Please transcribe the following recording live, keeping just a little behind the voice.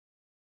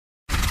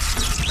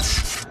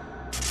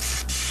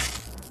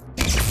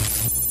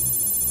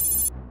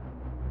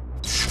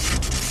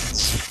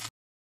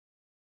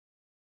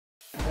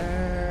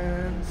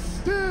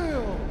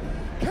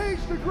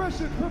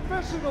Aggression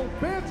Professional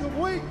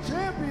Bantamweight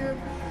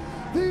Champion,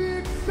 the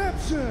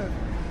Exception,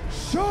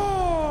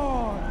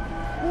 Shawn.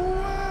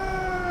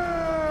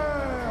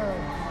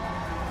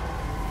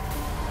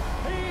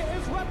 He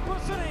is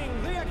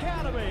representing the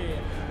Academy.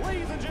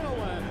 Ladies and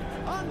gentlemen,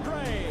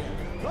 Andre,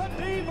 the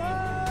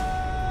Diva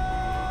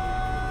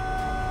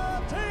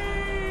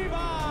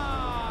Tieva.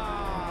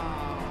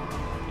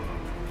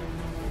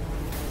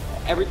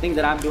 Everything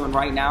that I'm doing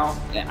right now,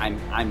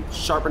 I'm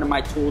sharpening my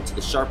tool to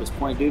the sharpest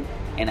point, dude,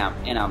 and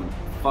I'm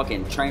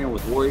fucking training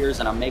with warriors,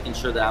 and I'm making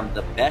sure that I'm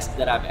the best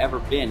that I've ever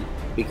been,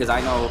 because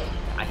I know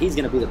he's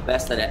gonna be the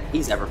best that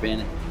he's ever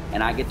been,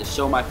 and I get to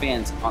show my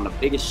fans on the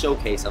biggest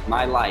showcase of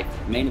my life,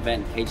 main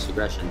event in Caged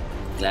Aggression,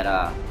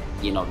 that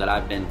you know, that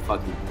I've been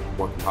fucking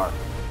working hard.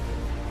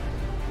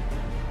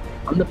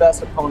 I'm the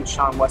best opponent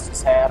Shawn West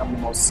has had. I'm the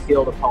most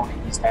skilled opponent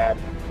he's had,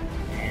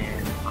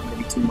 and I'm gonna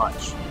be too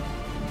much.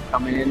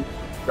 Coming in,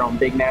 throwing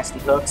big nasty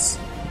hooks,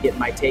 getting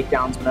my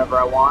takedowns whenever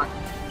I want,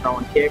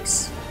 throwing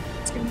kicks.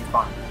 It's gonna be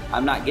fun.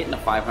 I'm not getting a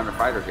 500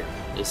 fighter here.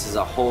 This is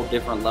a whole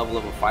different level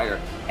of a fighter,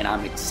 and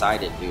I'm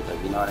excited, dude.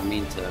 Like, you know what I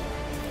mean?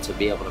 To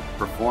be able to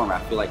perform. I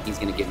feel like he's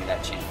gonna give me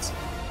that chance.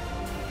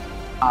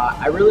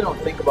 I really don't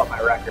think about my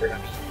record. I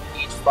mean,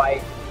 each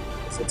fight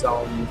is its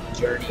own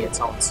journey, its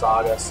own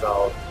saga.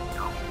 So, you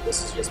know,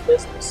 this is just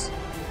business.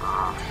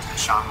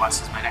 Shawn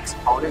West is my next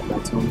opponent.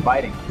 That's who I'm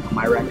fighting.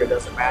 My record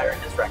doesn't matter,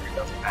 and his record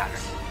doesn't matter.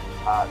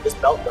 This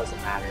belt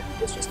doesn't matter.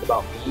 It's just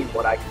about me and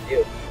what I can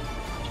do.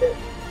 That's it.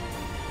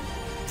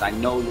 I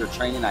know you're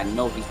training. I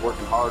know he's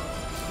working hard,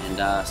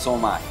 and so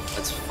am I.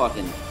 Let's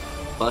fucking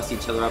bust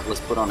each other up. Let's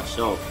put on a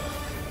show.